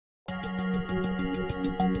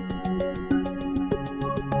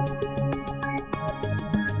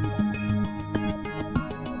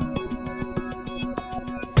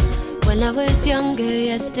When I was younger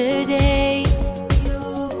yesterday,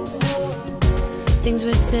 things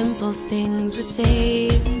were simple, things were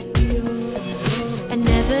safe. I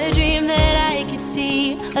never dreamed that I could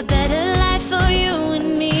see a better life for you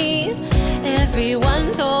and me.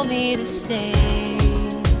 Everyone told me to stay.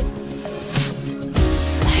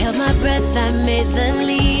 I held my breath, I made the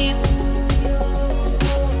leap,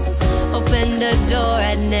 opened a door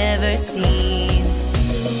I'd never seen.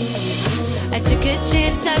 I took a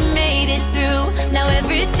chance, I made it through. Now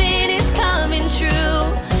everything is coming true,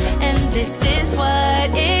 and this is what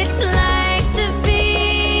it's like to be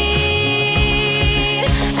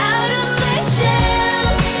out of my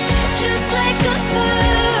shell, just like a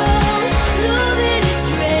pearl. Luminous,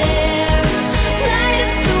 rare, light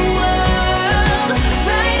of the world,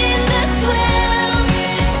 right in the swell.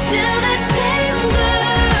 Still that same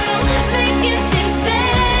girl, making things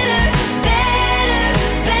better, better,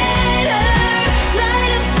 better.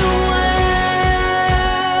 Light of the world,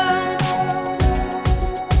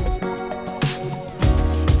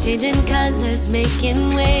 changing colors, making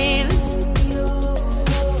waves.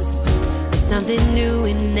 Something new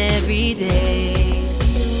in every day.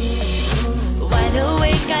 Wide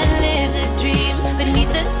awake, I live the dream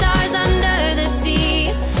beneath the stars, under the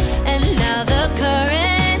sea. And now the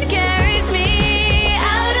current carries me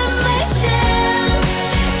out of my shell,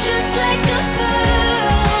 just like a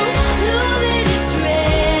pearl. Luminous,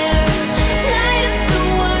 rare, light of the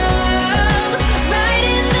world, right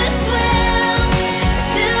in the swell.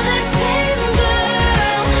 Still that same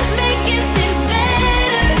girl, making things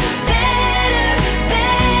better, better,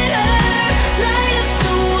 better. Light of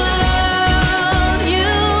the world,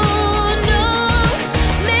 you know,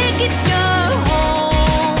 make it your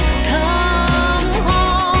home, come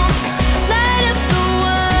home. Light of the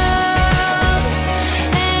world,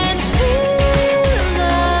 and feel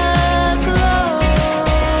the glow.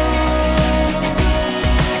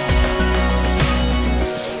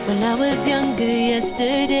 When I was younger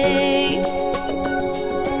yesterday,